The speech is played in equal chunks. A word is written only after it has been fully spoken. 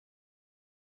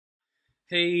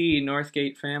Hey,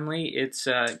 Northgate family, it's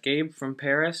Gabe from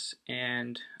Paris,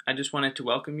 and I just wanted to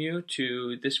welcome you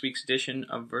to this week's edition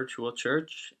of Virtual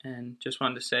Church, and just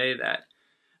wanted to say that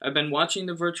I've been watching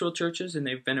the virtual churches, and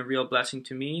they've been a real blessing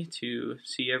to me to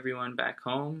see everyone back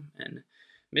home and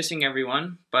missing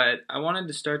everyone, but I wanted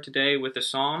to start today with a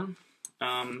psalm,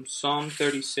 Psalm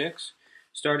 36,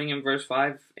 starting in verse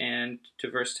 5 and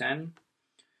to verse 10.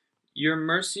 Your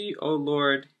mercy, O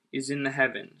Lord, is in the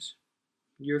heavens.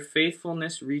 Your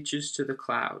faithfulness reaches to the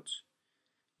clouds.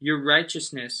 Your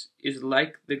righteousness is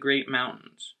like the great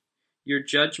mountains. Your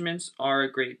judgments are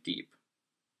a great deep.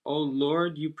 O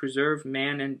Lord, you preserve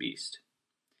man and beast.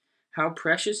 How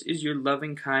precious is your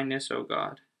loving kindness, O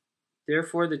God.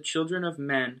 Therefore the children of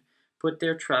men put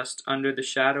their trust under the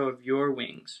shadow of your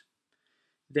wings.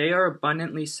 They are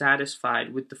abundantly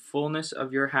satisfied with the fullness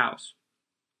of your house,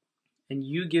 and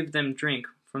you give them drink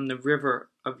from the river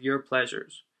of your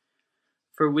pleasures.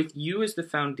 For with you is the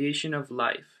foundation of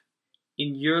life.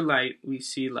 In your light we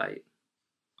see light.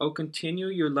 O continue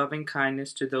your loving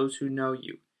kindness to those who know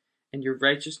you, and your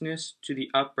righteousness to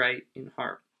the upright in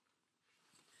heart.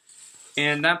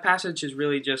 And that passage has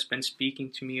really just been speaking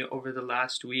to me over the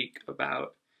last week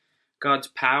about God's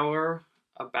power,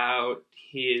 about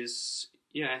his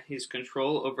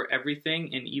control over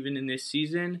everything, and even in this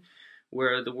season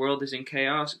where the world is in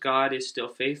chaos, God is still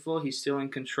faithful, he's still in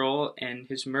control, and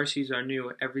his mercies are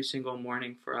new every single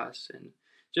morning for us. And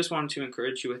just wanted to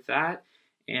encourage you with that,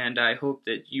 and I hope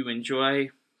that you enjoy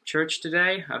church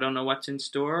today. I don't know what's in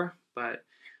store, but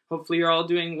hopefully you're all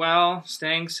doing well,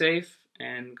 staying safe,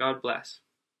 and God bless.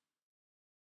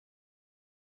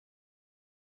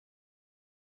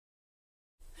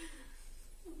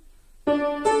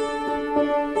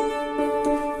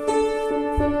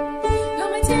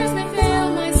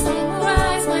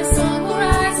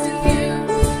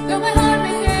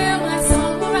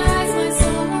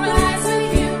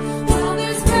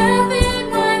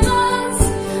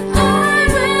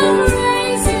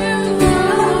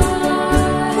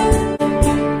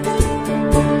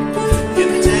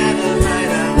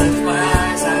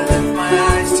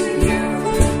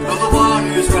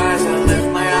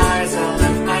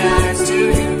 To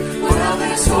you.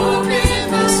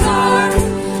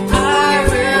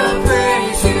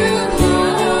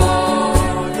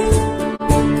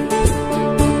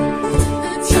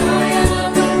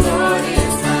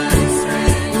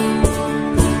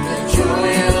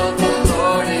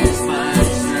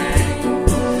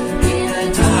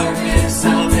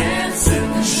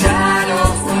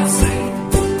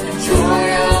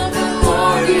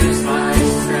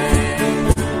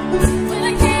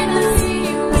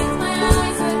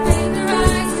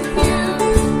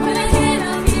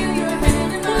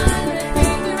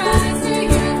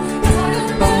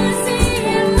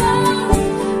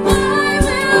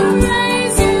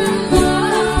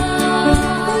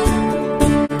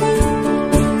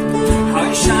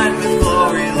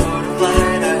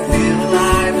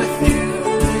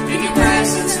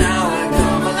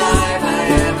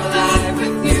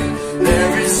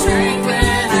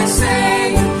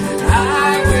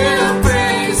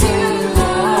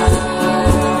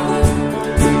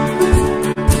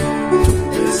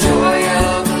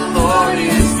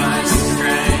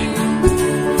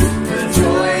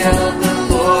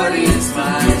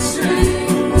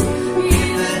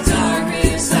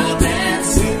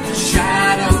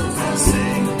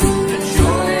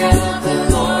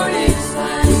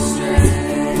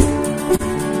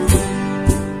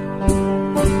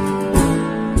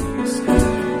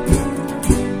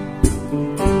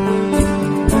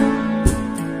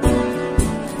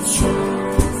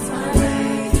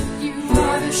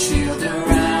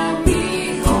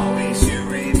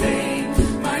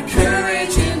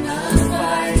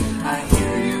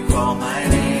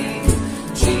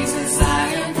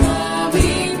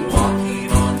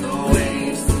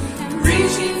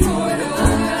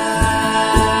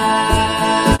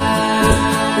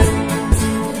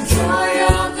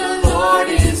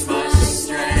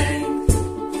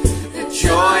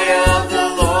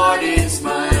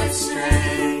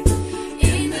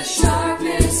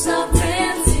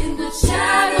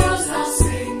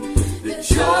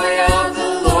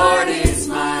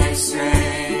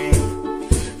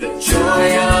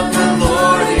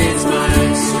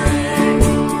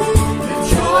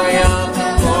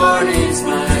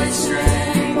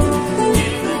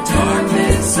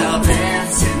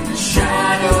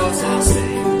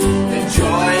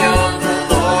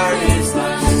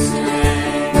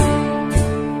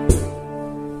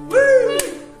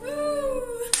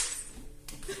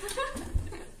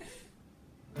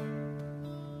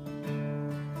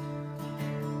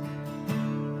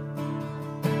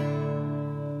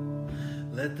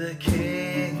 Let the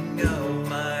King of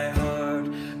my heart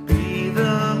be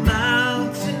the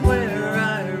mountain where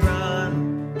I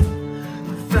run,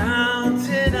 the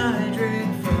fountain I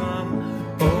drink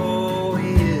from. Oh,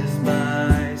 he is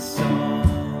my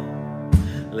song.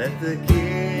 Let the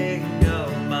King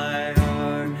of my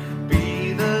heart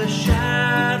be the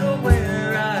shadow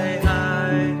where I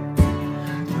hide,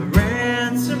 the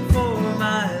ransom for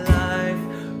my life.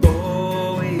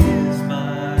 Oh, he is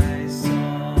my song.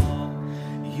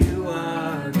 You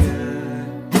are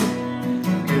good,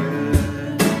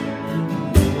 good.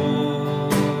 Oh,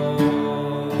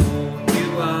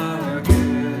 you are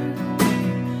good,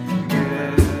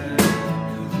 good.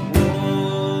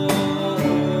 Oh,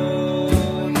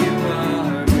 you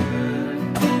are good,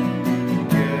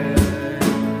 good.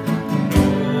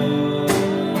 Oh,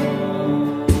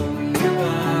 you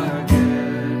are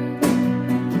good,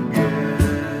 good.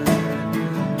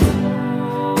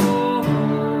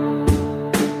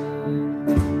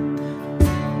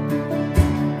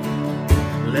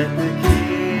 Let the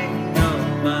King of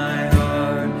my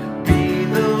heart be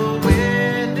the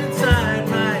wind inside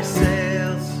my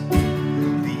sails,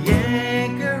 the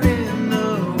anchor in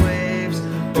the waves.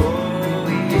 Oh,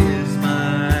 he is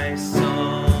my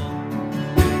song.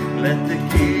 Let the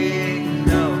King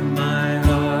of my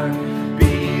heart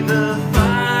be the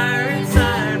fire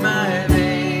inside my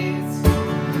veins,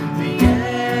 the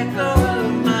echo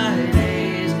of my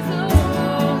days.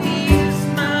 Oh, he is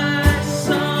my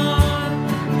song.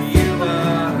 You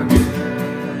are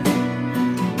good,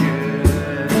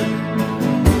 good.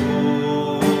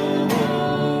 Oh,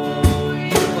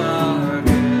 you are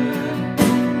good,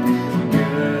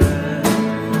 good.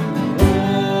 Oh,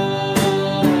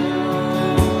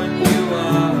 you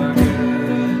are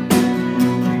good,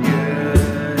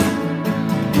 good.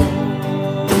 Oh,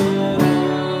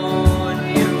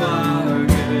 you are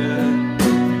good,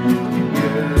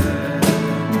 good.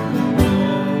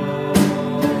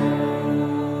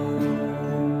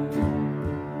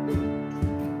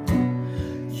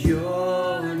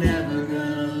 You're never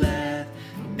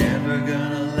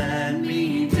gonna let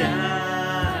me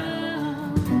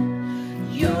down.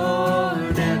 You're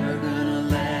never gonna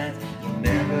let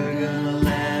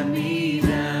me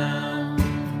down.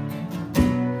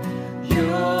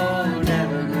 You're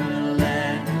never gonna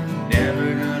let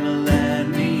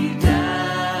me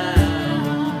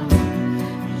down.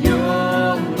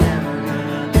 You're never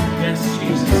gonna. Yes,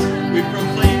 Jesus, we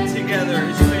proclaim together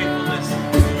his faithfulness.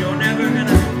 You're never gonna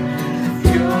let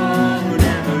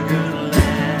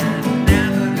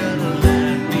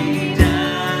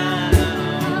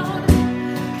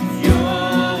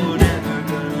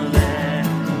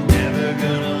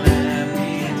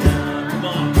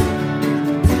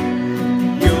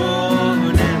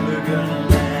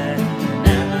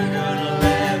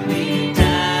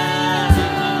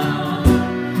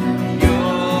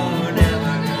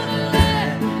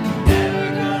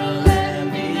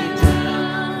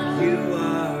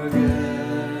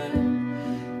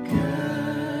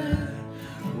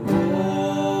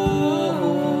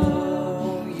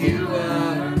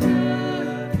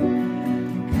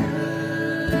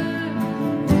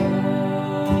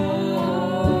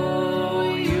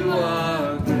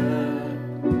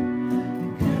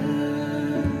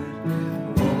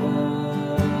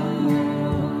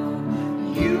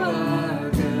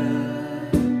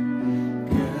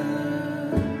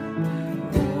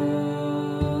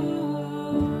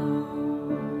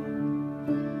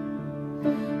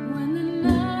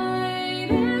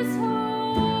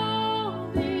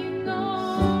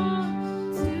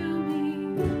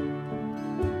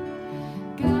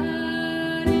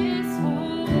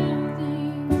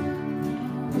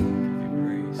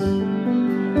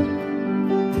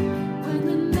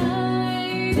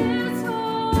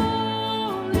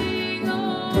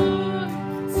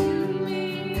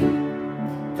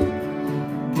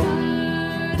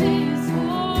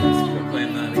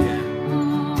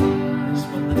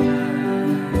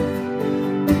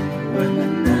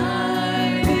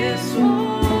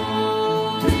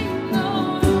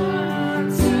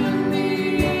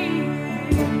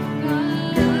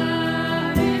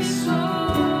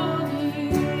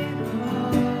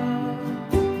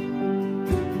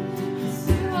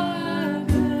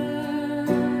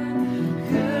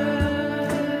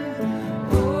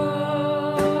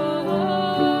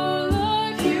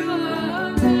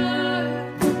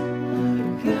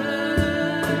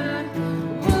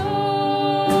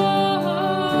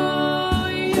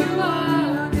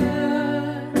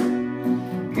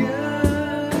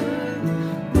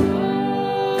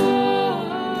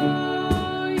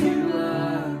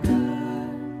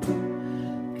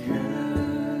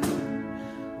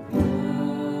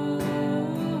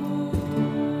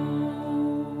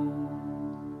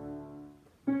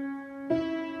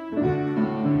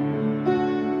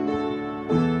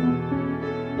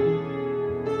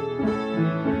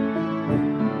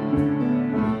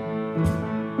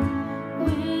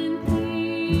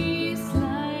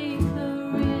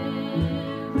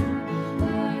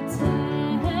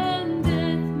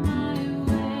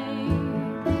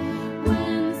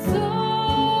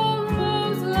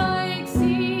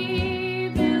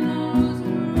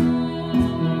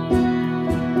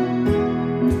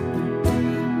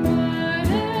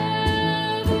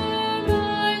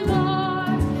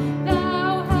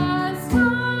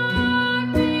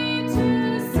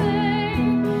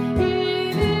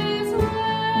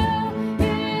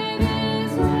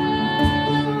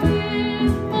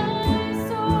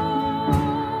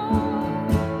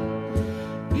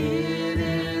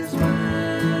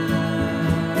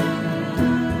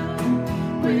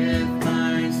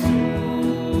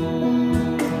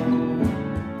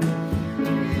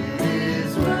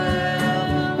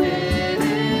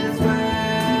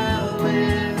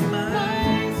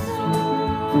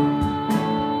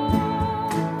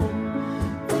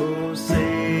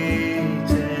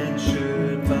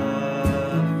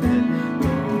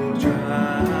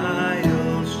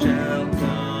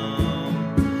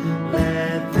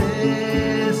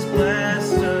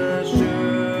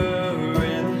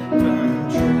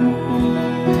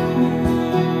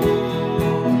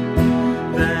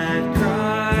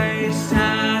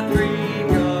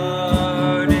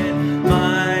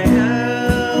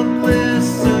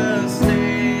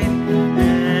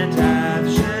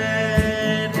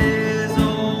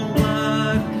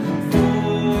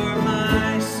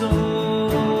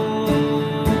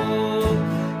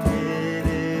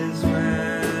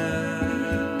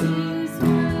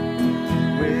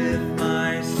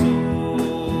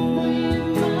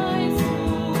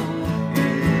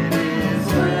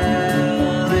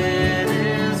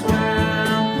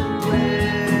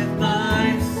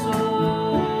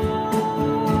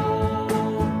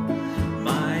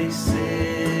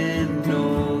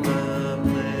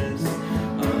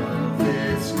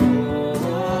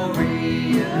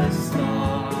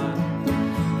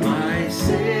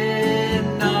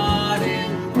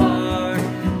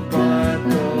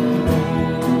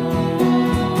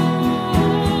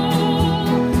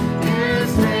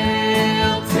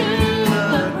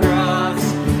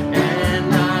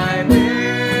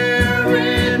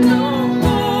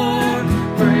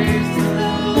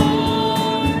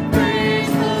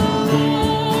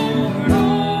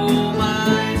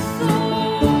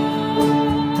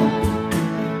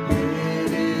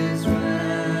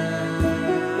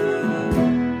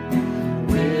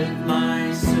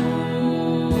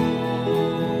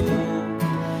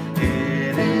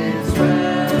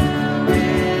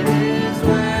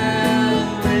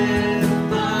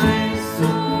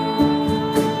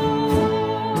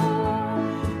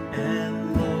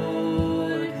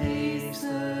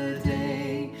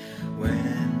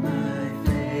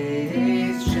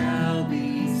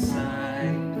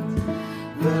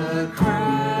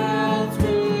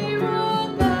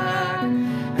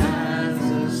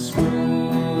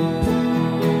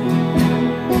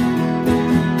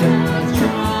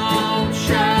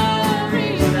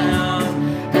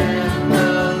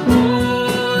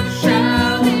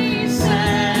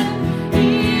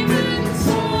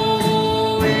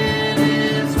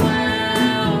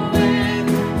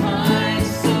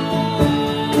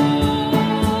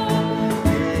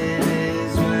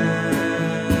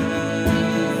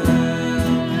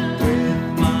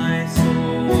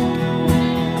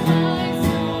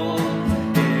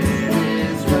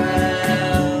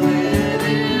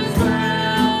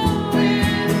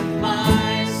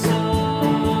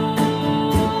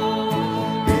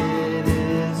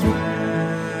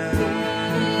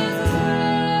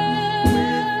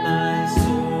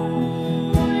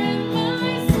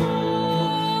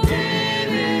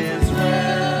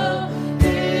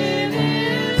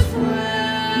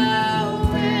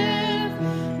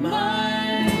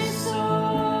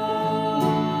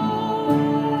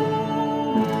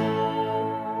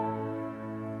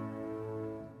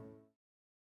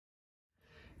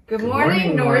Good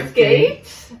morning,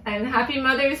 Northgate, and happy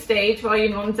Mother's Day to all you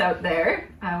moms out there.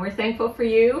 We're thankful for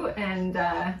you, and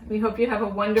we hope you have a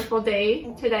wonderful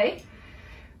day today.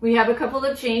 We have a couple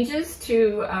of changes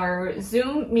to our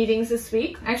Zoom meetings this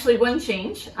week. Actually, one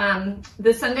change.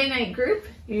 The Sunday night group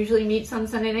usually meets on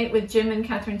Sunday night with Jim and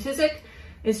Catherine Tizick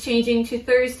is changing to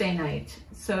Thursday night.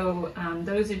 So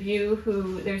those of you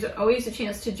who, there's always a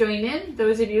chance to join in.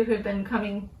 Those of you who have been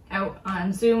coming out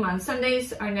on Zoom on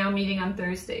Sundays are now meeting on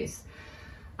Thursdays.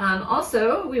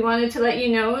 Also, we wanted to let you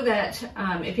know that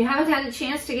if you haven't had a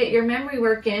chance to get your memory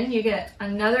work in, you get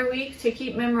another week to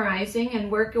keep memorizing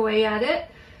and work away at it.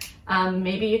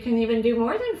 Maybe you can even do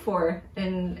more than 4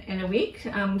 in a week.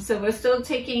 So we're still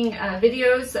taking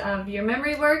videos of your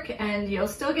memory work, and you'll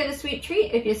still get a sweet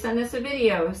treat if you send us a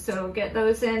video. So get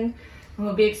those in, and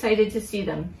we'll be excited to see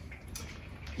them.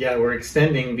 Yeah, we're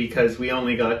extending because we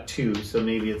only got 2, so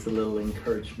maybe it's a little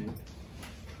encouragement.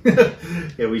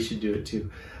 Yeah, we should do it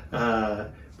too.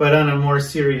 But on a more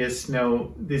serious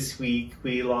note, this week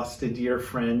we lost a dear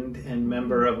friend and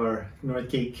member of our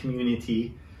Northgate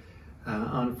community.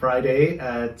 On Friday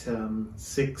at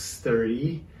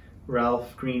 6:30,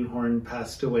 Ralph Greenhorn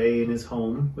passed away in his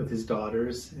home with his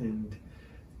daughters and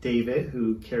David,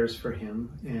 who cares for him.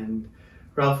 And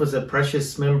Ralph was a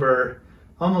precious member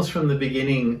almost from the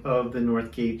beginning of the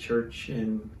Northgate Church,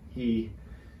 and he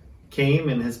came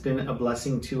and has been a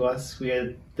blessing to us. We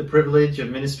had the privilege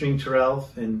of ministering to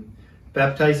Ralph and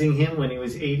baptizing him when he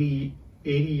was 80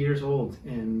 years old.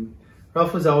 And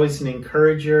Ralph was always an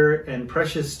encourager and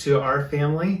precious to our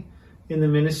family in the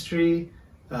ministry.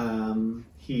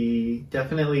 He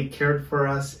definitely cared for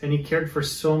us, and he cared for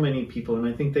so many people. And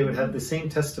I think they would have the same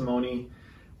testimony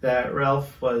that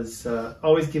Ralph was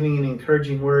always giving an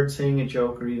encouraging word, saying a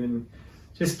joke, or even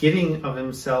just giving of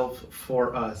himself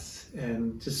for us.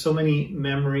 And just so many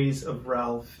memories of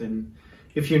Ralph. And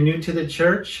if you're new to the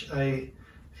church, I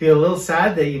feel a little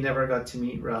sad that you never got to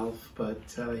meet Ralph, but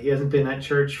he hasn't been at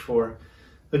church for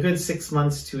a good 6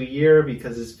 months to a year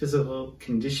because his physical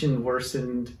condition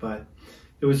worsened. But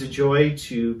it was a joy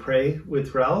to pray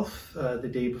with Ralph the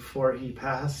day before he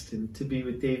passed, and to be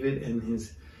with David and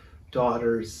his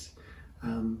daughters.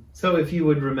 So if you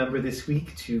would remember this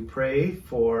week to pray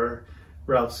for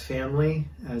Ralph's family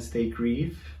as they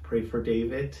grieve, pray for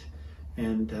David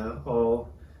and all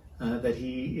that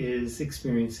he is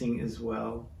experiencing as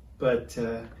well. But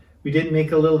we did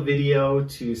make a little video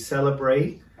to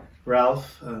celebrate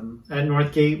Ralph. At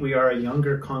Northgate, we are a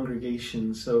younger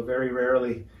congregation, so very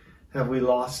rarely have we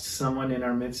lost someone in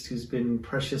our midst who's been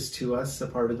precious to us, a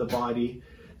part of the body.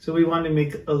 So we wanted to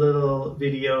make a little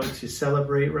video to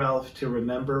celebrate Ralph, to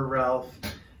remember Ralph,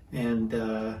 and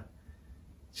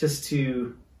just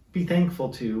to be thankful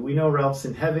to. We know Ralph's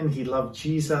in heaven. He loved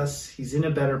Jesus. He's in a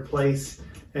better place,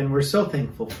 and we're so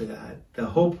thankful for that. The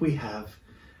hope we have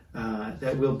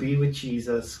that we'll be with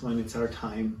Jesus when it's our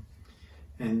time.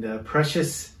 And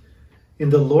precious in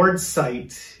the Lord's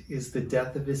sight is the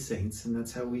death of his saints, and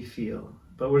that's how we feel.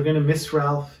 But we're going to miss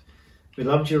Ralph. We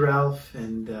loved you, Ralph,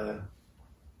 and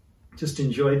just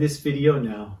enjoy this video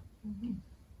now. Mm-hmm.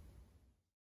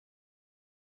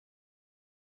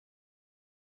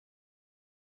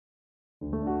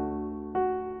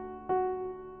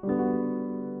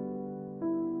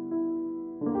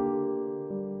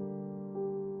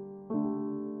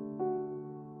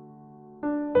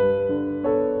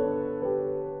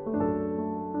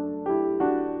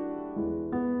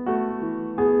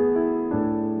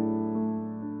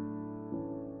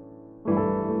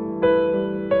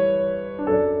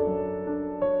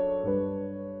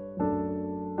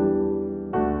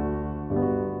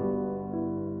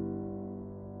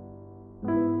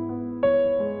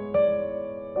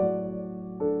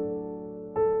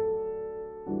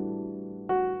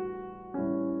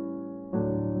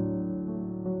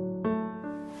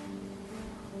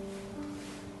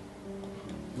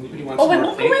 Oh, it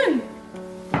won't go in.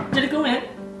 Did it go in?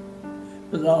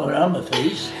 With all around the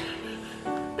face.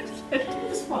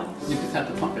 This one. You just have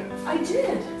to pump it. I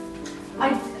did.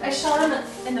 I shot him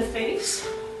in the face.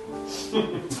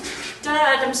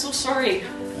 Dad, I'm so sorry.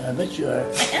 I bet you are.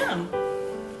 I am.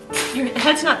 Your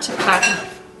head's not tipped back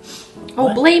enough. Oh,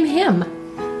 What? blame him.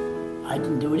 I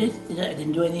didn't do it. I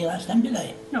didn't do anything last time, did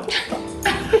I? No.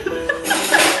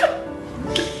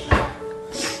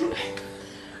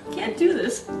 Can't do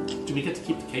this. Do we get to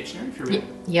keep the cake share? Sure.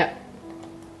 Yep.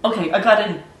 Okay, I got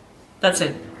in. That's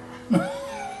it.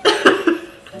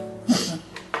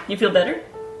 You feel better?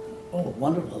 Oh,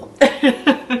 wonderful.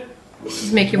 Does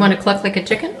it make you want to cluck like a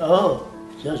chicken? Oh,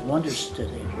 it does wonders to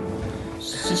the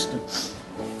system.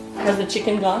 Has the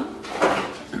chicken gone?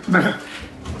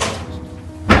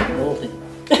 Rolling.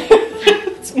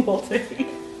 It's molting. Do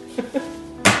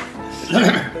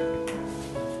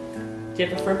you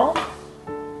have a fur ball?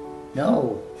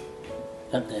 No.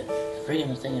 Got the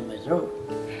friggin' thing in my throat.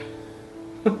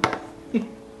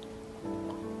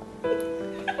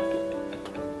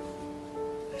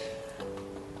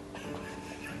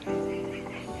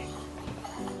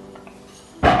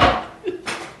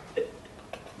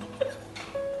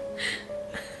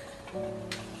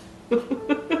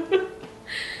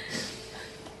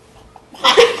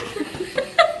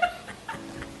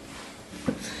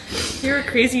 You're a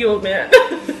crazy old man.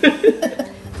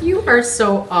 You are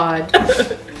so odd.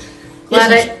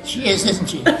 Glad She is, isn't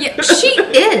she? Yeah, she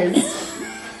is.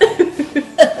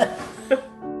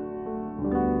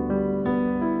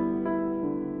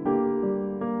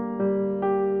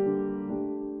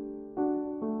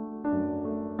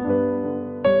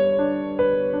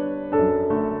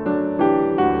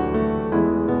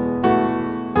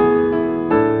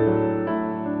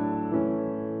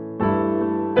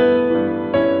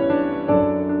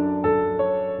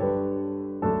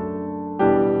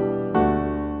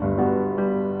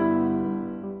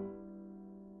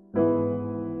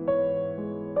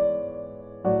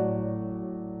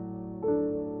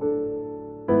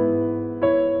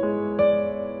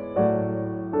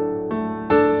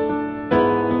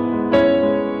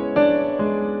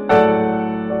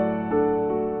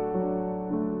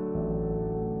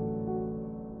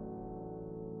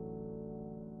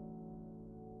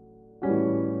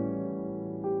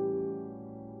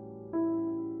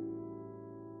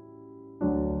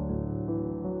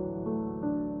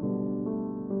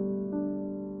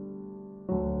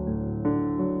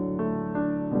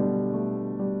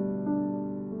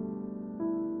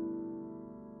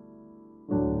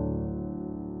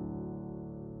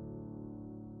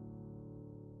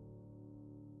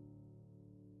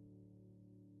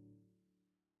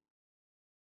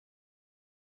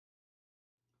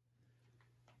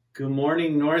 Good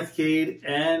morning, Northgate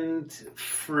and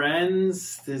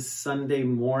friends, this Sunday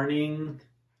morning.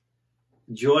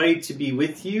 Joy to be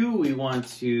with you. We want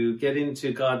to get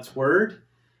into God's Word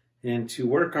and to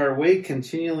work our way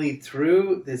continually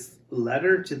through this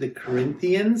letter to the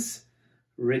Corinthians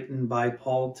written by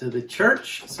Paul to the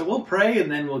church. So we'll pray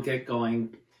and then we'll get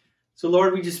going. So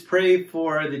Lord, we just pray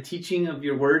for the teaching of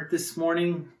your Word this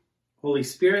morning. Holy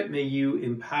Spirit, may you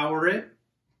empower it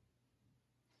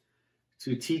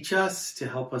to teach us, to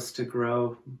help us to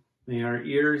grow. May our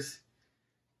ears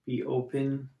be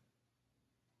open.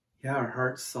 Our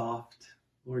hearts soft.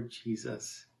 Lord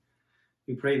Jesus,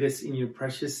 we pray this in your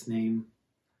precious name.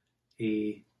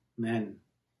 Amen.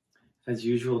 As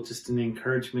usual, just an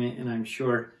encouragement, and I'm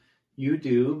sure you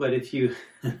do, but if you,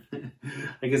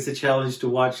 I guess the challenge to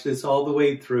watch this all the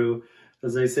way through,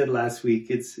 as I said last week,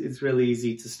 it's really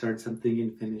easy to start something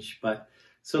and finish, but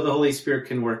so the Holy Spirit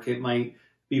can work. It might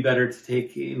be better to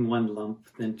take in one lump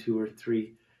than two or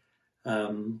three.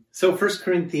 So 1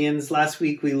 Corinthians, last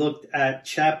week we looked at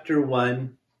chapter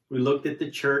 1. We looked at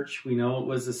the church. We know it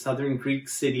was a southern Greek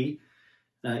city,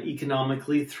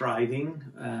 economically thriving.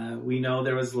 We know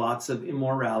there was lots of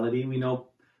immorality. We know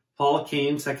Paul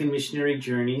came, second missionary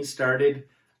journey, started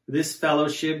this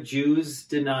fellowship. Jews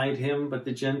denied him, but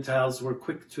the Gentiles were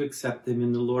quick to accept him,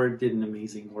 and the Lord did an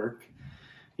amazing work.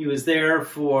 He was there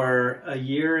for a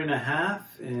year and a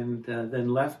half and then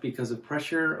left because of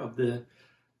pressure of the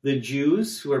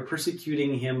Jews who were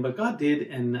persecuting him. But God did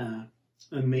an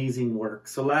amazing work.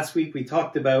 So last week we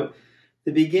talked about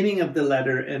the beginning of the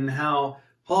letter and how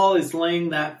Paul is laying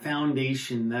that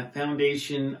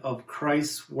foundation of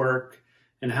Christ's work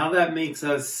and how that makes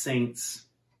us saints.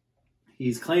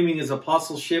 He's claiming his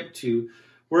apostleship to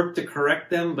work to correct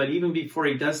them, but even before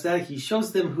he does that, he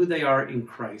shows them who they are in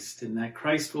Christ and that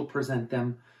Christ will present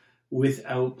them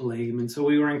without blame. And so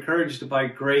we were encouraged by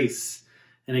grace.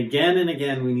 And again,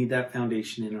 we need that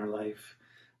foundation in our life.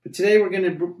 But today we're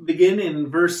going to begin in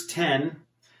verse 10,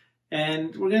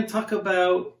 and we're going to talk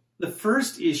about the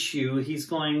first issue he's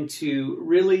going to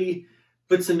really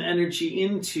put some energy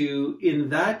into in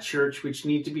that church, which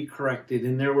need to be corrected.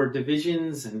 And there were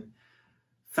divisions and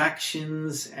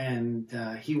factions, and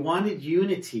he wanted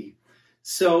unity.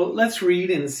 So let's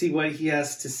read and see what he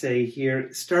has to say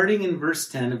here, starting in verse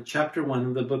 10 of chapter 1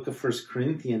 of the book of 1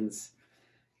 Corinthians.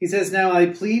 He says, "Now I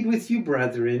plead with you,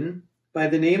 brethren, by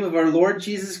the name of our Lord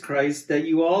Jesus Christ, that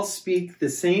you all speak the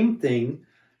same thing,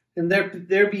 and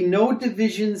there be no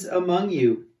divisions among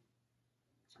you,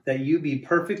 that you be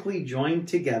perfectly joined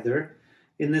together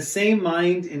in the same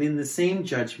mind and in the same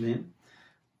judgment.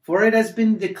 For it has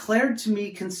been declared to me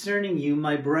concerning you,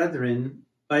 my brethren,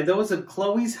 by those of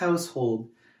Chloe's household,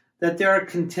 that there are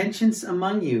contentions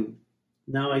among you.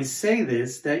 Now I say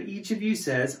this, that each of you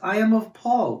says, I am of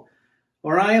Paul,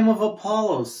 or I am of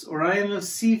Apollos, or I am of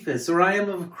Cephas, or I am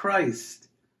of Christ.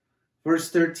 Verse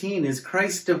 13, is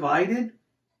Christ divided?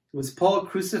 Was Paul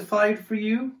crucified for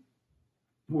you?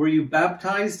 Were you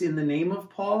baptized in the name of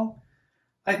Paul?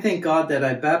 I thank God that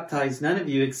I baptized none of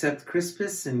you except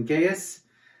Crispus and Gaius,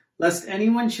 lest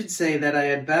anyone should say that I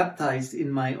had baptized in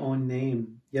my own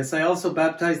name. Yes, I also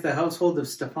baptized the household of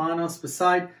Stephanos.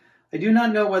 Beside, I do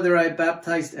not know whether I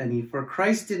baptized any, for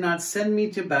Christ did not send me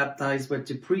to baptize, but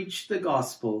to preach the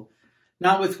gospel,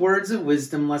 not with words of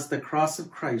wisdom, lest the cross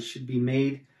of Christ should be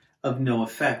made of no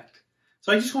effect.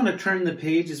 So I just want to turn the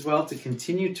page as well to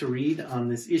continue to read on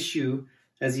this issue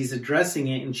as he's addressing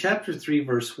it in chapter 3,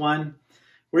 verse 1,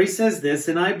 where he says this,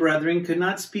 and I, brethren, could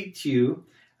not speak to you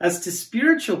as to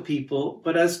spiritual people,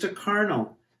 but as to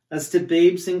carnal, as to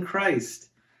babes in Christ.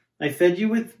 I fed you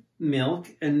with milk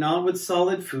and not with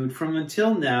solid food, from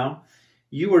until now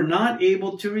you were not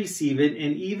able to receive it,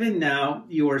 and even now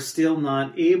you are still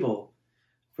not able,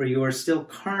 for you are still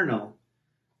carnal.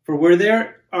 For where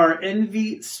there are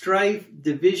envy, strife,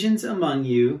 divisions among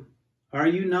you, are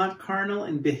you not carnal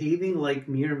and behaving like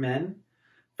mere men?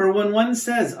 For when one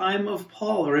says, I am of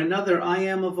Paul, or another, I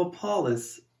am of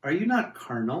Apollos, are you not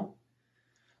carnal?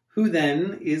 Who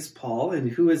then is Paul and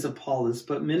who is Apollos,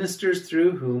 but ministers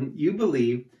through whom you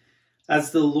believe,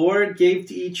 as the Lord gave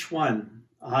to each one?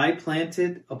 I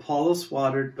planted, Apollos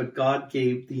watered, but God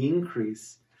gave the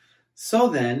increase. So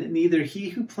then, neither he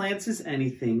who plants is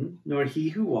anything, nor he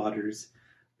who waters,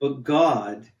 but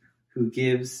God who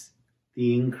gives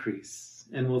the increase.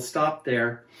 And we'll stop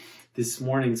there this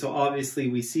morning. So obviously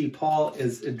we see Paul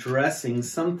is addressing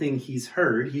something he's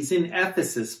heard. He's in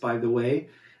Ephesus, by the way,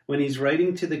 when he's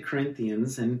writing to the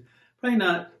Corinthians, and probably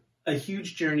not a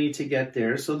huge journey to get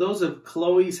there. So those of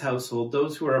Chloe's household,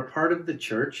 those who are a part of the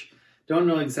church, don't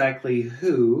know exactly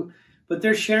who, but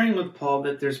they're sharing with Paul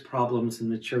that there's problems in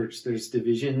the church. There's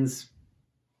divisions.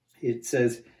 It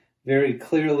says very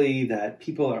clearly that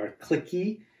people are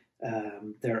cliquey.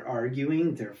 They're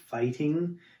arguing, they're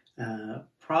fighting,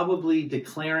 probably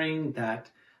declaring that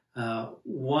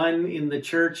one in the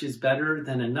church is better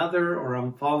than another, or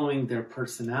I'm following their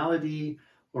personality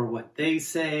or what they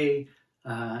say.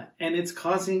 And it's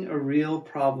causing a real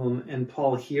problem. And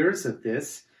Paul hears of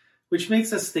this, which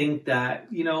makes us think that,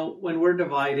 when we're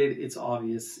divided, it's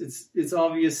obvious. It's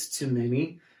obvious to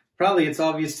many. Probably it's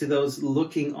obvious to those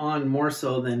looking on more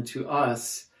so than to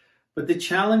us. But the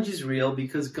challenge is real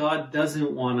because God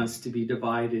doesn't want us to be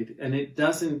divided, and it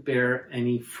doesn't bear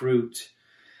any fruit.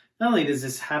 Not only does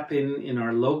this happen in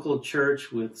our local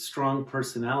church with strong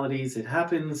personalities, it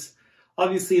happens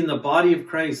obviously in the body of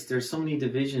Christ. There's so many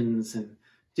divisions and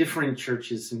different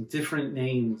churches and different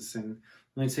names. And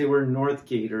when I say we're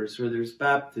Northgaters, or there's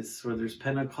Baptists, or there's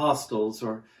Pentecostals,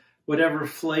 or whatever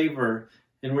flavor,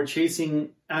 and we're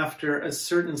chasing after a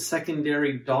certain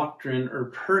secondary doctrine or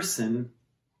person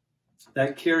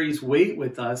that carries weight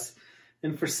with us.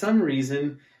 And for some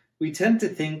reason, we tend to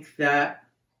think that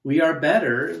we are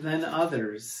better than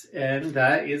others. And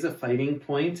that is a fighting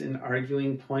point, an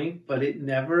arguing point, but it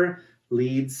never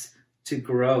leads to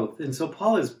growth. And so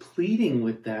Paul is pleading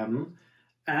with them,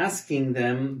 asking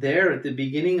them there at the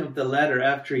beginning of the letter,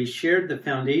 after he shared the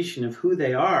foundation of who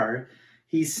they are,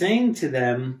 he's saying to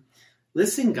them,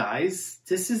 listen, guys,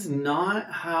 this is not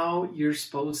how you're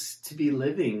supposed to be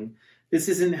living. This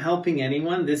isn't helping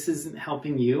anyone. This isn't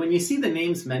helping you. And you see the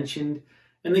names mentioned,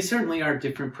 and they certainly are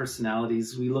different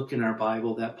personalities. We look in our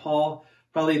Bible that Paul,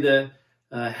 probably the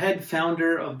head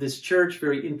founder of this church,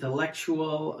 very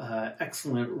intellectual,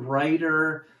 excellent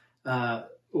writer, a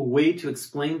way to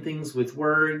explain things with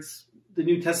words. The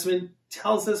New Testament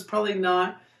tells us probably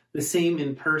not the same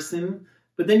in person.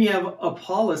 But then you have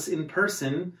Apollos in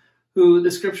person, who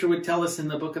the scripture would tell us in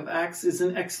the book of Acts is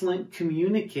an excellent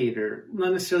communicator,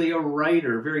 not necessarily a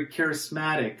writer, very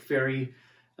charismatic, very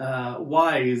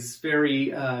wise,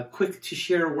 very quick to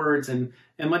share words, and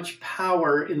much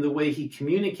power in the way he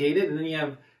communicated. And then you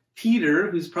have Peter,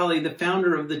 who's probably the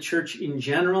founder of the church in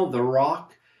general, the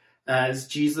rock, as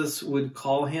Jesus would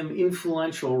call him,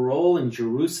 influential role in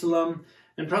Jerusalem,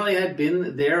 and probably had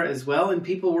been there as well. And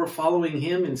people were following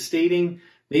him and stating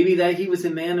maybe that he was a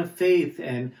man of faith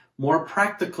and more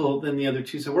practical than the other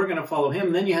two, so we're going to follow him.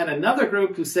 And then you had another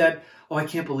group who said, oh, I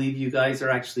can't believe you guys are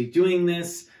actually doing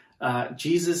this.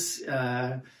 Jesus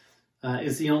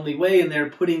is the only way, and they're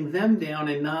putting them down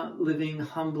and not living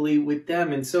humbly with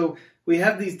them. And so we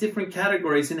have these different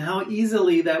categories, and how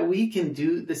easily that we can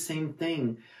do the same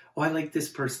thing. Oh, I like this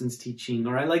person's teaching,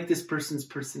 or I like this person's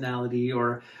personality,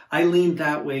 or I lean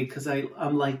that way because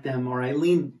I'm like them, or I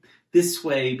lean this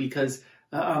way because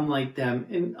unlike them.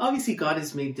 And obviously God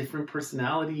has made different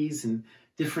personalities and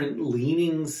different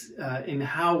leanings in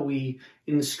how we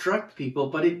instruct people,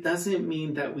 but it doesn't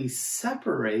mean that we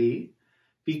separate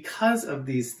because of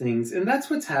these things. And that's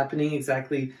what's happening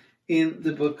exactly in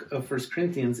the book of 1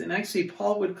 Corinthians. And actually,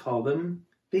 Paul would call them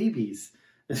babies.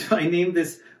 And so I named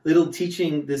this little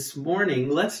teaching this morning,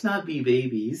 Let's Not Be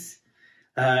Babies.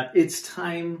 It's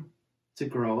time to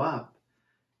grow up.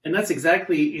 And that's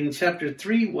exactly in chapter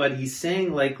 3 what he's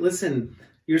saying. Like, listen,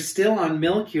 you're still on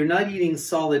milk, you're not eating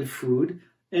solid food,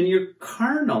 and you're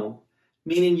carnal,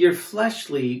 meaning you're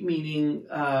fleshly, meaning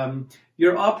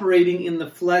you're operating in the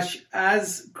flesh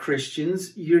as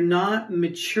Christians. You're not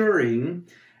maturing.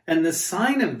 And the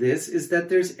sign of this is that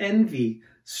there's envy,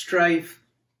 strife,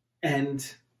 and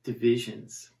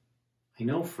divisions. I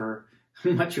know for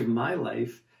much of my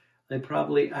life, I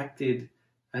probably acted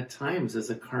at times as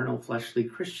a carnal, fleshly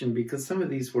Christian because some of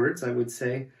these words, I would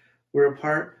say, were a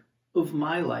part of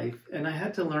my life. And I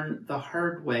had to learn the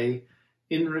hard way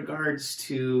in regards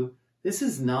to this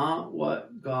is not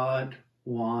what God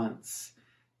wants.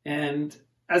 And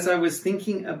as I was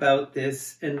thinking about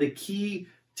this and the key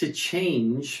to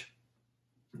change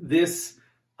this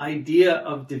idea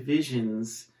of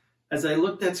divisions, as I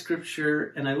looked at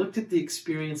scripture and I looked at the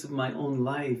experience of my own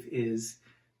life, is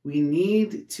we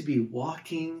need to be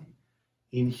walking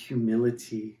in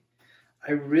humility.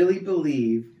 I really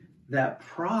believe that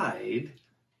pride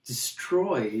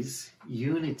destroys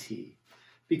unity.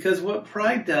 Because what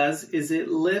pride does is it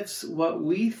lifts what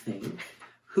we think,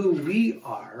 who we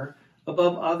are,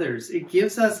 above others. It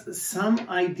gives us some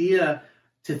idea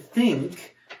to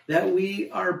think that we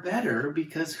are better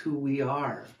because who we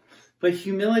are. But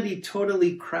humility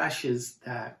totally crashes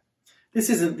that. This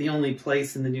isn't the only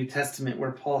place in the New Testament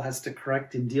where Paul has to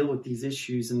correct and deal with these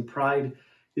issues, and pride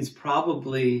is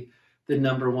probably the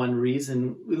number one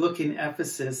reason. We look in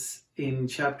Ephesus in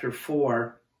chapter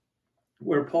 4,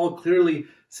 where Paul clearly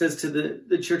says to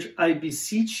the church, I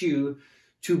beseech you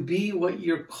to be what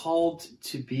you're called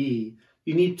to be.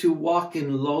 You need to walk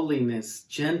in lowliness,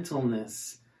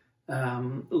 gentleness,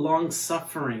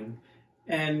 long-suffering,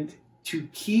 and to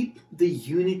keep the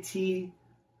unity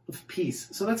of peace.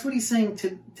 So that's what he's saying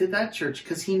to that church,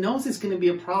 because he knows it's going to be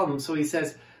a problem. So he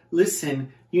says,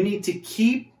 listen, you need to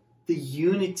keep the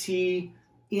unity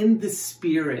in the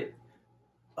spirit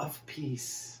of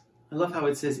peace. I love how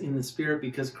it says in the spirit,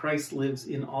 because Christ lives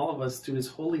in all of us through his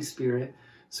Holy Spirit.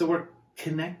 So we're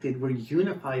connected, we're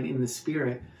unified in the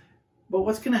spirit. But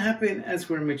what's going to happen as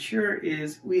we're mature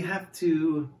is we have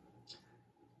to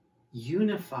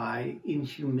unify in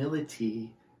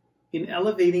humility, in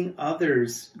elevating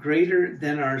others greater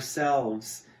than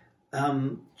ourselves,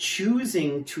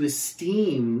 choosing to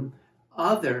esteem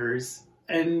others.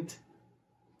 And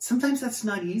sometimes that's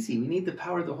not easy. We need the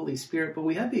power of the Holy Spirit, but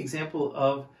we have the example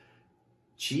of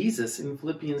Jesus in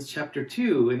Philippians chapter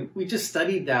 2, and we just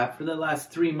studied that for the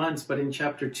last 3 months, but in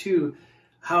chapter 2,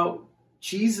 how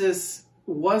Jesus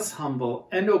was humble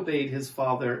and obeyed his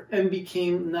Father and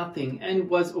became nothing and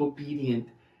was obedient.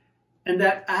 And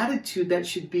that attitude that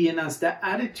should be in us, that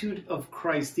attitude of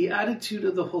Christ, the attitude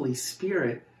of the Holy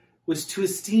Spirit, was to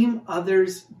esteem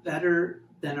others better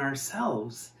than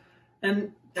ourselves.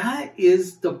 And that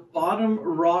is the bottom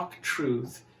rock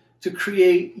truth to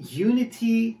create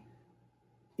unity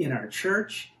in our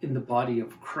church, in the body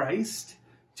of Christ,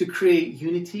 to create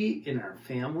unity in our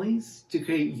families, to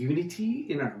create unity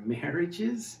in our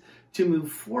marriages, to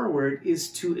move forward, is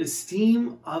to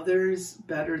esteem others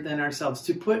better than ourselves,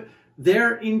 to put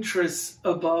their interests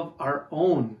above our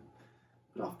own.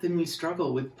 But often we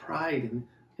struggle with pride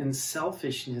and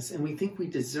selfishness, and we think we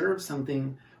deserve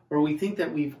something, or we think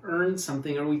that we've earned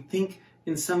something, or we think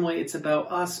in some way it's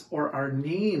about us or our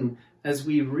name as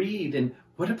we read. And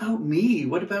what about me?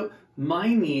 What about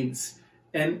my needs?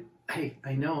 And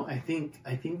I know, I think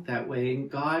that way.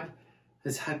 And God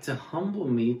has had to humble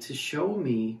me to show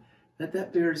me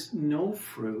that bears no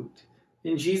fruit.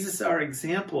 And Jesus, our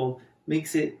example,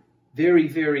 makes it very,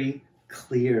 very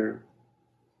clear.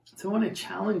 So I want to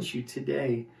challenge you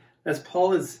today, as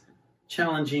Paul is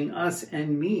challenging us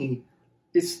and me,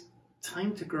 it's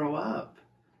time to grow up.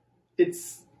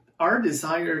 It's our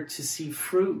desire to see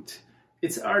fruit.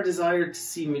 It's our desire to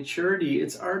see maturity.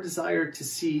 It's our desire to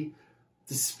see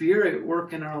the Spirit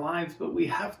work in our lives, but we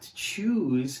have to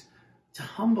choose to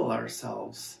humble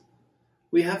ourselves.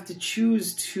 We have to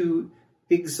choose to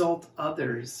exalt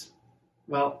others.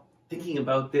 Well, thinking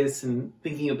about this and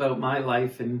thinking about my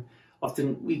life, and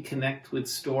often we connect with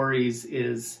stories,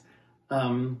 is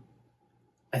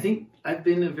I think I've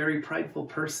been a very prideful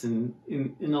person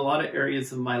in a lot of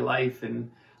areas of my life,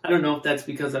 and I don't know if that's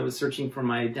because I was searching for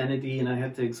my identity and I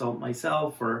had to exalt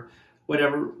myself or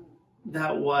whatever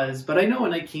that was. But I know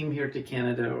when I came here to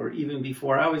Canada, or even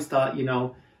before, I always thought,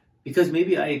 because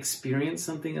maybe I experienced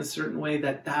something a certain way,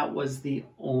 that was the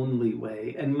only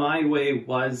way. And my way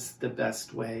was the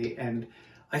best way. And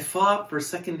I fought for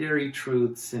secondary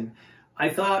truths. And I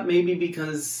thought maybe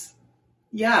because,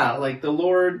 like the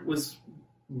Lord was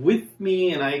with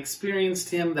me and I experienced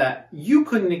him, that you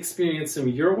couldn't experience him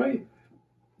your way.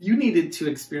 You needed to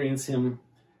experience him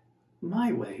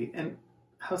my way. And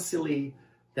how silly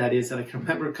that is. And I can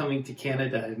remember coming to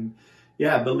Canada and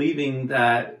believing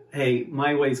that, hey,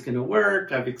 my way's going to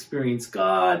work. I've experienced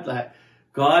God, that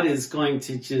God is going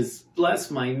to just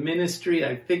bless my ministry.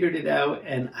 I figured it out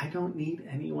and I don't need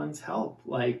anyone's help.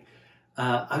 I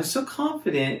was so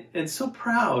confident and so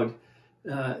proud.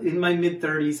 In my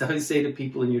mid-30s, I always say to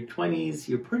people, in your 20s,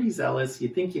 you're pretty zealous. You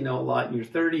think you know a lot. In your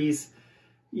 30s,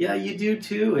 yeah, you do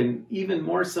too. And even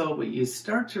more so, but you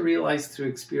start to realize through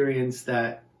experience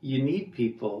that you need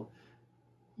people.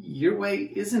 Your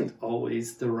way isn't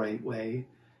always the right way.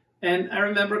 And I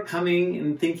remember coming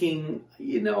and thinking,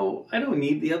 I don't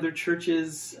need the other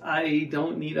churches. I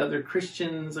don't need other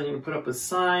Christians. I'm going to put up a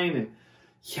sign. And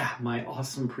my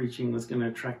awesome preaching was going to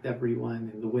attract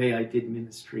everyone. And the way I did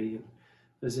ministry,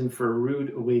 I was in for a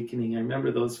rude awakening. I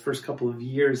remember those first couple of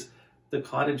years, the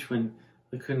cottage, when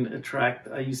I couldn't attract,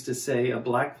 I used to say, a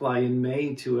black fly in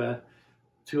May to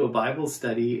a Bible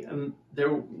study. And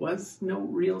there was no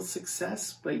real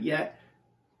success, but yet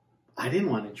I didn't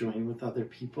want to join with other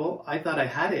people. I thought I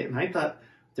had it, and I thought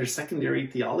their secondary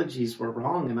theologies were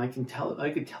wrong. And I could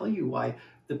tell you why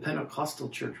the Pentecostal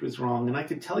church was wrong, and I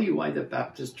could tell you why the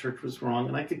Baptist church was wrong,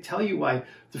 and I could tell you why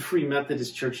the Free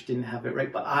Methodist church didn't have it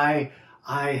right. But I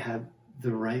had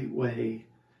the right way.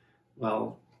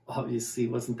 Well, obviously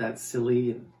wasn't that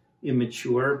silly and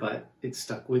immature, but it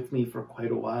stuck with me for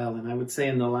quite a while. And I would say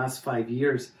in the last 5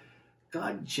 years,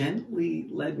 God gently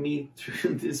led me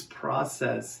through this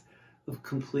process of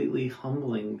completely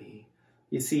humbling me.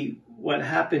 You see, what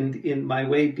happened in my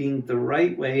way being the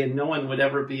right way, and no one would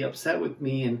ever be upset with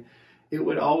me, and it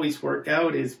would always work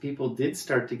out, is people did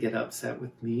start to get upset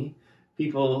with me.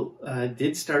 People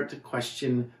did start to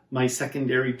question my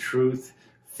secondary truth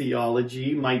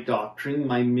theology, my doctrine,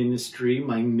 my ministry,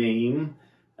 my name,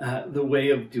 the way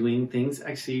of doing things.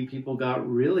 Actually, people got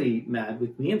really mad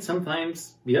with me. And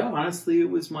sometimes, honestly, it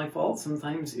was my fault.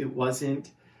 Sometimes it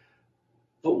wasn't.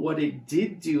 But what it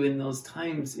did do in those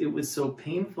times, it was so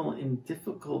painful and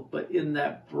difficult. But in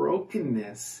that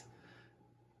brokenness,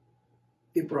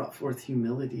 it brought forth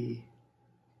humility.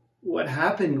 What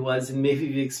happened was, and maybe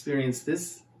you experienced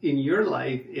this in your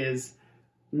life, is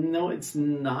no, it's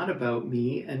not about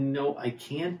me, and no, I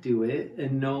can't do it,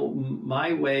 and no,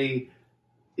 my way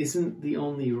isn't the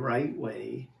only right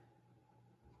way.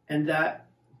 And that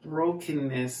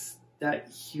brokenness, that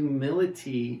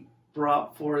humility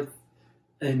brought forth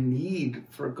a need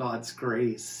for God's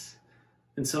grace.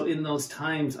 And so in those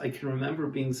times, I can remember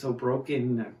being so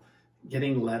broken,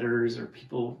 getting letters or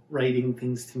people writing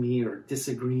things to me or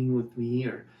disagreeing with me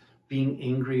or being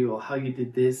angry, well, how you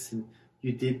did this and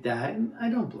you did that. And I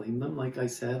don't blame them. Like I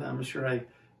said, I'm sure I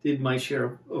did my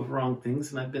share of wrong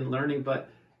things, and I've been learning. But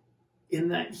in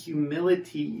that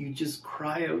humility, you just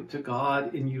cry out to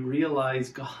God and you realize,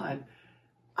 God,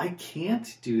 I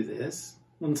can't do this.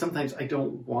 When sometimes I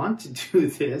don't want to do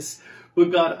this,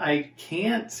 but God, I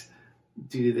can't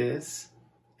do this.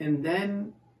 And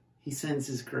then he sends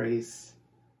his grace,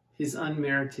 his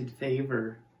unmerited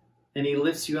favor, and he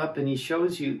lifts you up and he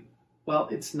shows you, well,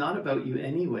 it's not about you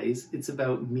anyways. It's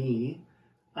about me.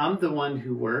 I'm the one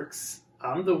who works.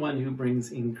 I'm the one who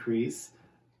brings increase.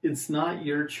 It's not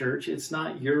your church. It's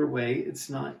not your way. It's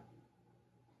not,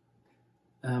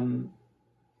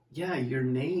 your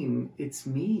name. It's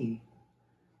me.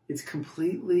 It's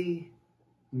completely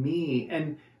me.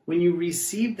 And when you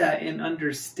receive that and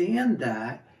understand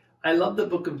that, I love the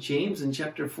book of James in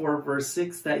chapter 4, verse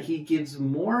 6, that he gives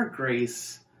more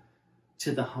grace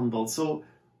to the humble. So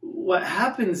what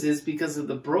happens is, because of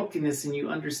the brokenness, and you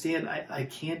understand, I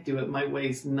can't do it, my way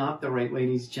is not the right way,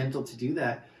 and he's gentle to do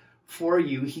that for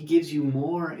you, he gives you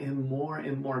more and more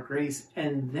and more grace.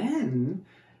 And then,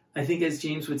 I think as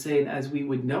James would say, and as we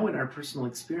would know in our personal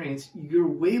experience, you're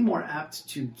way more apt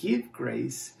to give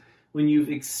grace when you've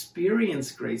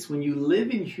experienced grace. When you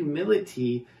live in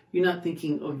humility, you're not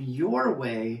thinking of your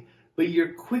way, but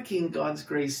you're quicking God's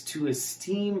grace to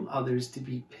esteem others, to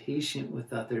be patient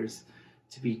with others,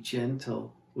 to be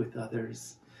gentle with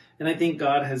others. And I think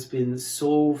God has been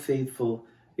so faithful,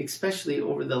 especially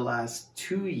over the last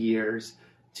 2 years,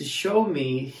 to show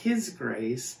me his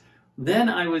grace then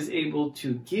I was able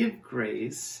to give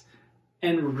grace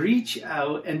and reach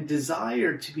out and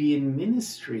desire to be in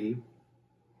ministry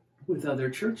with other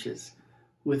churches,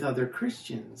 with other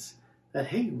Christians, that,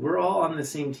 hey, we're all on the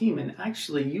same team, and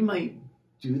actually you might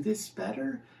do this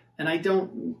better, and I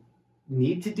don't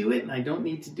need to do it, and I don't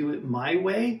need to do it my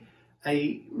way.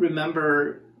 I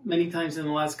remember many times in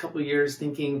the last couple of years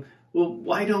thinking, well,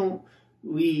 why don't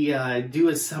we do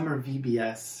a summer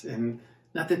VBS? And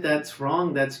not that that's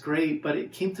wrong, that's great, but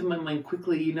it came to my mind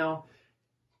quickly,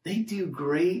 they do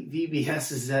great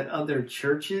VBSs at other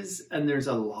churches, and there's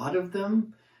a lot of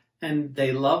them, and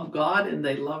they love God and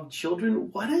they love children.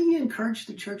 Why don't you encourage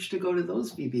the church to go to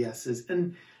those VBSs?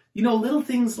 And, little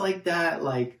things like that,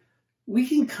 like we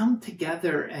can come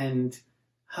together, and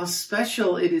how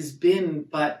special it has been,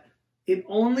 but it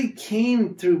only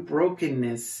came through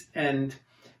brokenness. And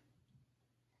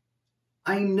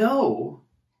I know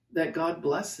that God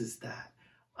blesses that.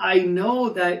 I know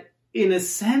that in a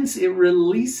sense, it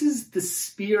releases the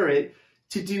Spirit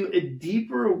to do a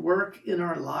deeper work in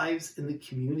our lives in the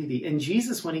community. And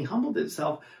Jesus, when he humbled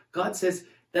himself, God says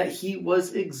that he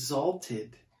was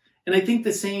exalted. And I think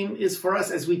the same is for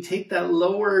us as we take that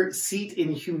lower seat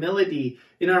in humility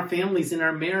in our families, in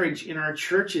our marriage, in our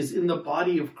churches, in the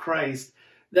body of Christ,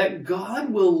 that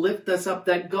God will lift us up,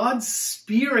 that God's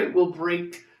Spirit will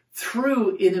break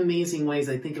through in amazing ways.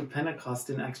 I think of Pentecost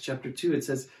in Acts chapter 2. It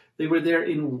says they were there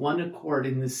in one accord,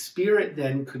 and the Spirit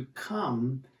then could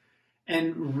come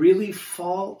and really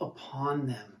fall upon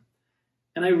them.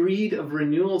 And I read of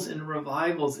renewals and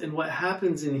revivals and what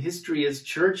happens in history as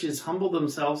churches humble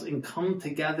themselves and come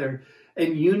together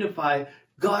and unify.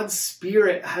 God's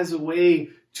Spirit has a way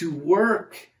to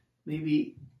work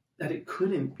maybe that it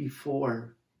couldn't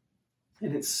before.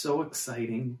 And it's so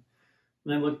exciting.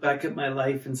 When I look back at my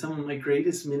life and some of my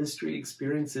greatest ministry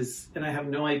experiences, and I have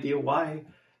no idea why,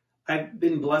 I've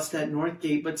been blessed at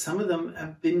Northgate, but some of them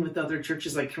have been with other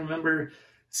churches. I can remember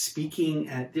speaking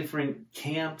at different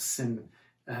camps, and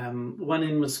one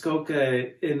in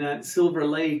Muskoka and at Silver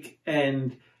Lake,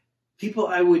 and people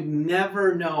I would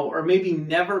never know or maybe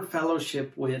never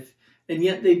fellowship with, and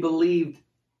yet they believed,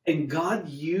 and God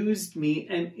used me,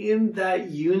 and in that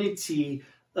unity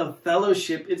of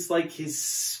fellowship, it's like his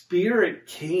Spirit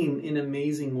came in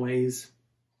amazing ways.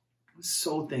 I was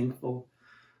so thankful.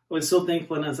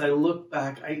 And as I look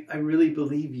back, I really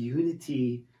believe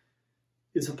unity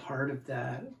is a part of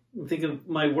that. I think of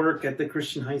my work at the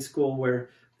Christian high school,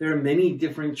 where there are many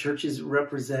different churches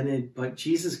represented, but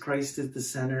Jesus Christ is the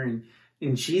center,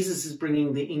 and Jesus is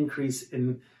bringing the increase.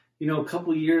 And, a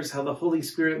couple of years, how the Holy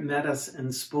Spirit met us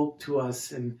and spoke to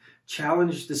us and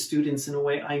challenged the students in a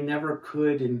way I never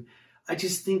could. And I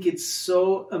just think it's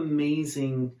so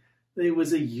amazing that it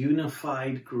was a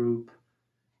unified group.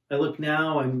 I look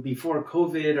now, and before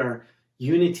COVID, our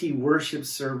unity worship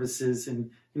services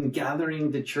and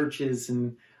gathering the churches,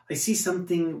 and I see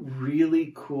something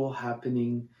really cool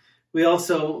happening. We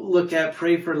also look at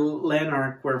Pray for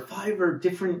Lanark, where 5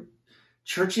 different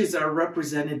churches are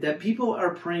represented, that people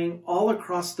are praying all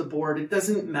across the board. It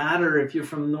doesn't matter if you're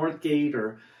from Northgate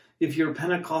or if you're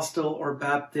Pentecostal or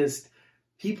Baptist.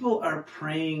 People are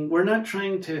praying. We're not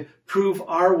trying to prove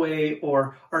our way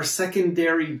or our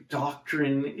secondary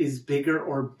doctrine is bigger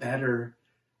or better,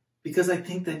 because I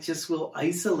think that just will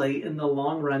isolate in the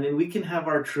long run, and we can have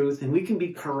our truth and we can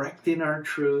be correct in our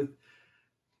truth,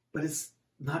 but it's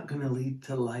not going to lead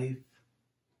to life.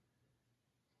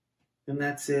 And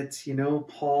that's it.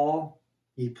 Paul,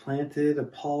 he planted,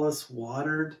 Apollos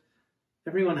watered.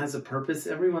 Everyone has a purpose.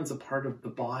 Everyone's a part of the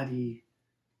body.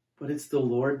 But it's the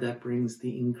Lord that brings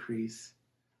the increase,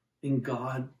 and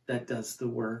God that does the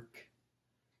work.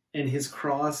 And his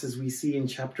cross, as we see in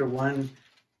chapter 1,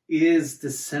 is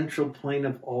the central point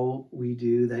of all we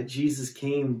do, that Jesus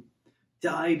came,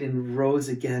 died, and rose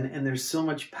again. And there's so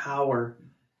much power,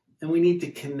 and we need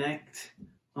to connect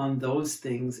on those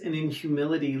things, and in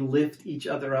humility lift each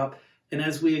other up. And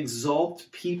as we exalt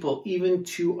people, even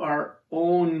to our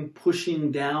own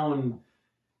pushing down,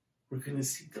 we're going to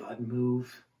see God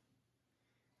move.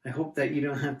 I hope that you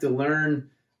don't have to learn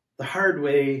the hard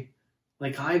way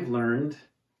like I've learned.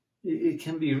 It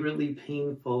can be really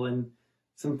painful, and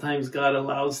sometimes God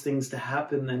allows things to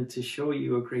happen then to show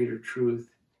you a greater truth.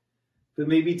 But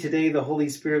maybe today the Holy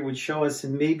Spirit would show us,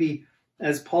 and maybe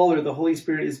as Paul or the Holy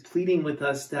Spirit is pleading with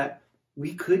us, that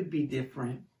we could be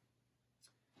different.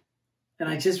 And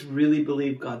I just really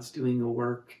believe God's doing a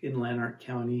work in Lanark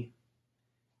County.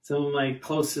 Some of my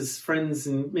closest friends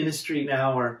in ministry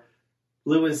now are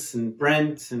Lewis and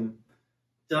Brent and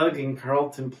Doug in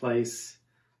Carlton Place.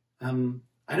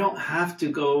 I don't have to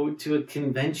go to a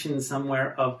convention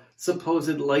somewhere of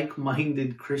supposed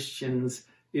like-minded Christians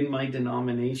in my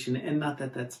denomination. And not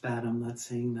that that's bad, I'm not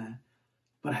saying that.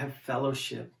 But I have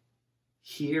fellowship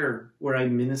here where I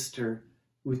minister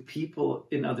with people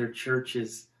in other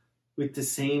churches with the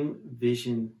same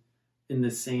vision and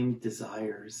the same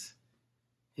desires.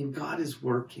 And God is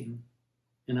working,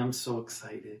 and I'm so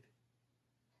excited.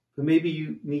 But maybe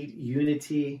you need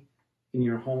unity in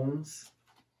your homes.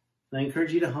 And I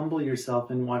encourage you to humble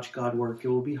yourself and watch God work. It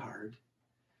will be hard.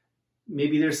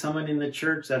 Maybe there's someone in the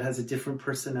church that has a different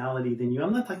personality than you.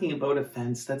 I'm not talking about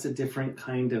offense. That's a different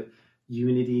kind of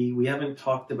unity. We haven't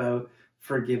talked about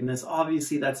forgiveness.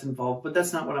 Obviously, that's involved, but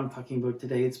that's not what I'm talking about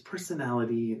today. It's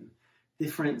personality and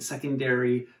different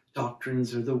secondary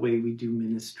doctrines or the way we do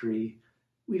ministry.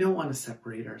 We don't want to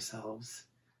separate ourselves.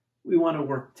 We want to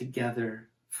work together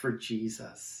for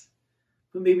Jesus.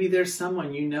 But maybe there's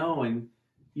someone you know and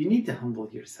you need to humble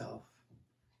yourself.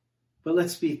 But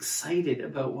let's be excited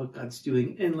about what God's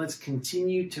doing, and let's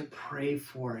continue to pray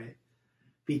for it,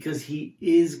 because he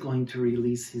is going to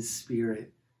release his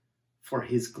Spirit for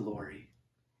his glory.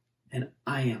 And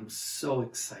I am so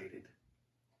excited.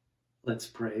 Let's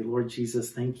pray. Lord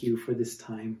Jesus, thank you for this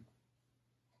time.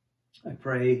 I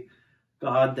pray,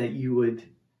 God, that you would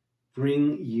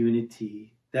bring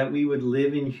unity, that we would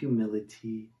live in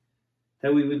humility,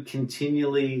 that we would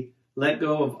continually let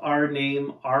go of our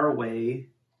name, our way,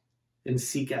 and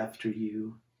seek after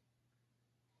you.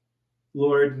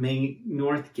 Lord, may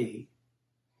Northgate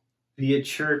be a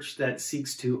church that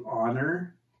seeks to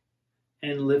honor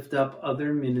and lift up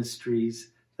other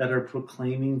ministries that are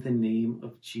proclaiming the name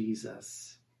of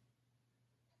Jesus.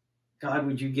 God,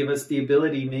 would you give us the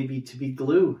ability maybe to be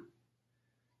glue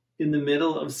in the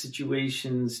middle of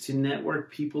situations, to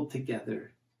network people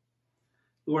together.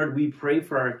 Lord, we pray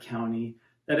for our county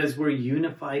that as we're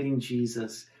unified in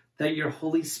Jesus, that your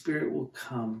Holy Spirit will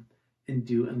come and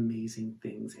do amazing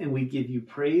things. And we give you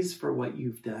praise for what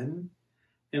you've done,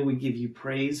 and we give you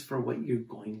praise for what you're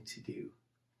going to do.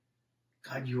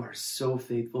 God, you are so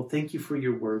faithful. Thank you for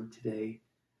your word today.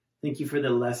 Thank you for the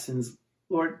lessons.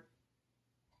 Lord,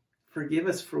 forgive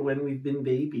us for when we've been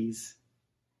babies,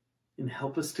 and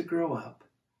help us to grow up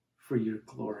for your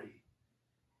glory.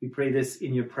 We pray this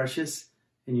in your precious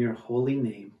and your holy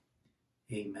name.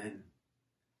 Amen.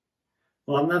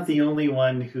 Well, I'm not the only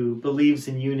one who believes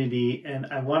in unity, and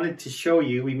I wanted to show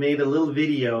you, we made a little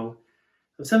video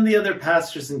of some of the other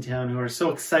pastors in town who are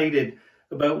so excited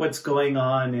about what's going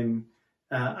on, and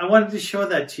I wanted to show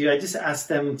that to you. I just asked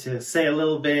them to say a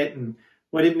little bit and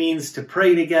what it means to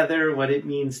pray together, what it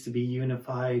means to be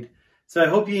unified. So I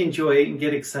hope you enjoy it and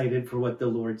get excited for what the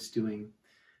Lord's doing.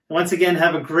 And once again,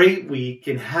 have a great week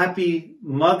and happy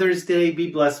Mother's Day.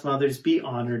 Be blessed, mothers. Be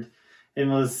honored. And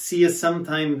we'll see you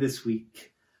sometime this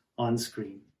week on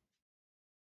screen.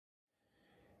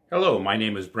 Hello, my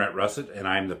name is Brent Russett, and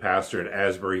I'm the pastor at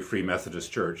Asbury Free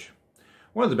Methodist Church.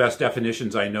 One of the best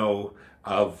definitions I know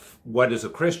of what is a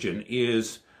Christian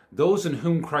is those in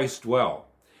whom Christ dwell.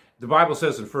 The Bible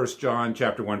says in 1 John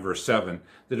chapter 1, verse 7,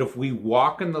 that if we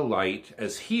walk in the light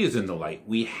as he is in the light,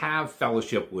 we have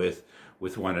fellowship with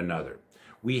one another.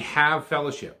 We have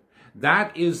fellowship.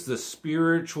 That is the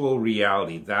spiritual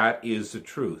reality. That is the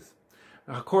truth.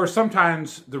 Of course,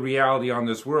 sometimes the reality on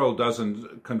this world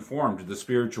doesn't conform to the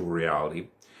spiritual reality.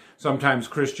 Sometimes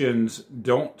Christians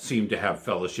don't seem to have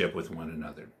fellowship with one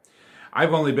another.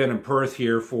 I've only been in Perth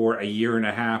here for a year and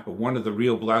a half, but one of the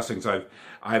real blessings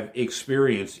I've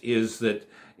experienced is that,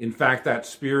 in fact, that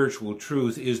spiritual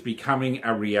truth is becoming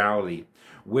a reality,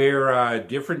 where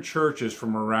different churches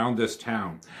from around this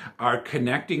town are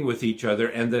connecting with each other,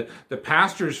 and the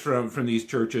pastors from these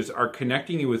churches are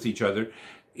connecting with each other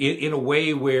in a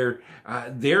way where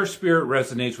their spirit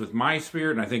resonates with my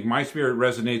spirit, and I think my spirit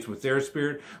resonates with their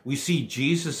spirit. We see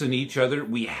Jesus in each other.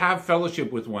 We have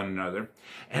fellowship with one another.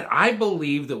 And I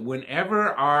believe that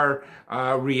whenever our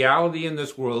reality in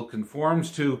this world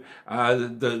conforms to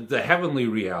the heavenly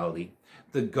reality,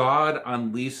 that God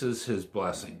unleashes his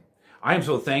blessing. I am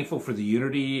so thankful for the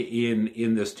unity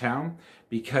in this town,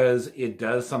 because it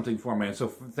does something for me. I'm so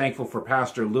thankful for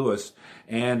Pastor Lewis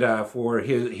and for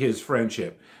his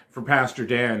friendship, for Pastor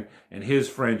Dan and his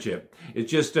friendship. It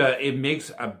just, it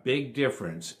makes a big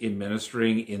difference in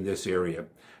ministering in this area.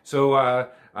 So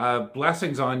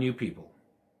blessings on you people.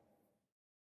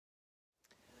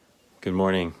 Good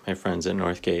morning, my friends at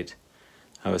Northgate.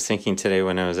 I was thinking today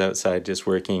when I was outside just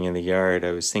working in the yard,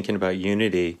 I was thinking about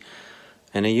unity.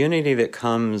 And a unity that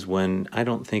comes when I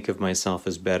don't think of myself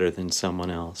as better than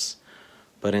someone else,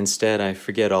 but instead I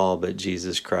forget all but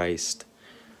Jesus Christ.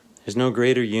 There's no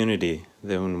greater unity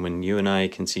than when you and I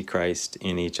can see Christ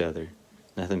in each other.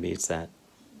 Nothing beats that.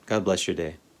 God bless your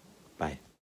day. Bye.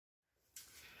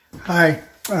 Hi,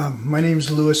 my name is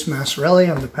Louis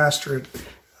Massarelli. I'm the pastor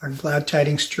at Glad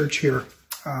Tidings Church here,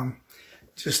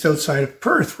 just outside of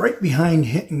Perth, right behind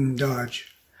Hinton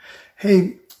Dodge.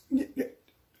 Hey,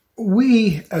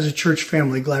 we as a church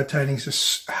family, Glad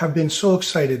Tidings, have been so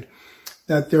excited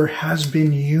that there has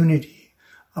been unity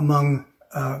among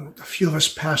a few of us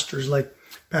pastors, like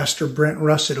Pastor Brent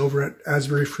Russet over at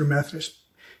Asbury Free Methodist,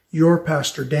 your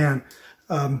Pastor Dan.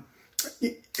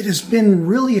 It has been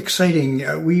really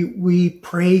exciting. We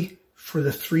pray for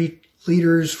the three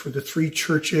leaders, for the three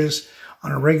churches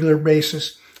on a regular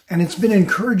basis. And it's been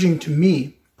encouraging to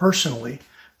me personally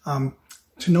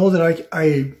to know that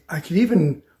I could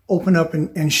even open up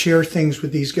and share things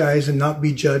with these guys and not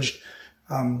be judged.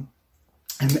 And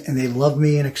they love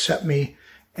me and accept me.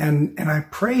 And I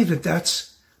pray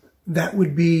that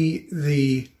would be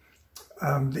the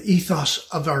ethos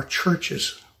of our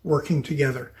churches working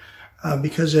together.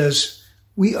 Because as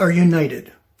we are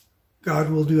united, God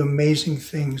will do amazing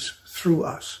things through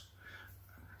us.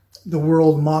 The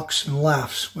world mocks and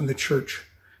laughs when the church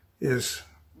is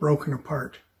broken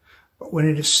apart. But when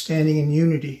it is standing in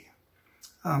unity,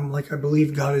 like I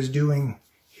believe God is doing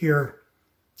here,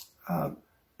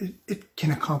 it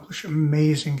can accomplish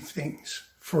amazing things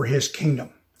for his kingdom.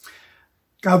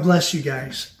 God bless you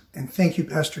guys. And thank you,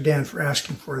 Pastor Dan, for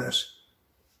asking for this.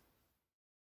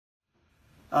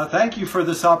 Thank you for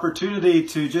this opportunity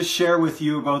to just share with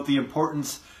you about the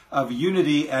importance of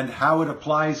unity and how it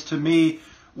applies to me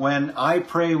when I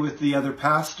pray with the other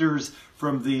pastors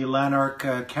from the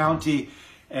Lanark County.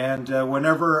 And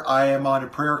whenever I am on a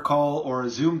prayer call or a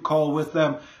Zoom call with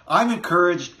them, I'm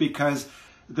encouraged because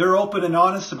they're open and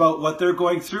honest about what they're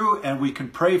going through, and we can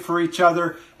pray for each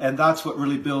other, and that's what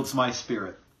really builds my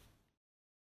spirit.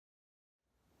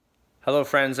 Hello,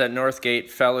 friends at Northgate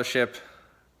Fellowship.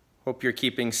 Hope you're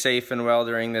keeping safe and well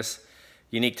during this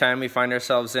unique time we find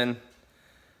ourselves in.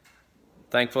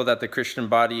 Thankful that the Christian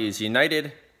body is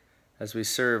united as we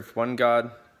serve one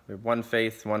God, we have one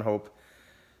faith, one hope.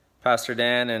 Pastor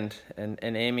Dan and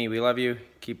Amy, we love you.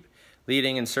 Keep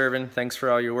leading and serving. Thanks for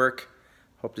all your work.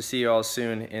 Hope to see you all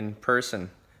soon in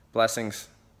person. Blessings.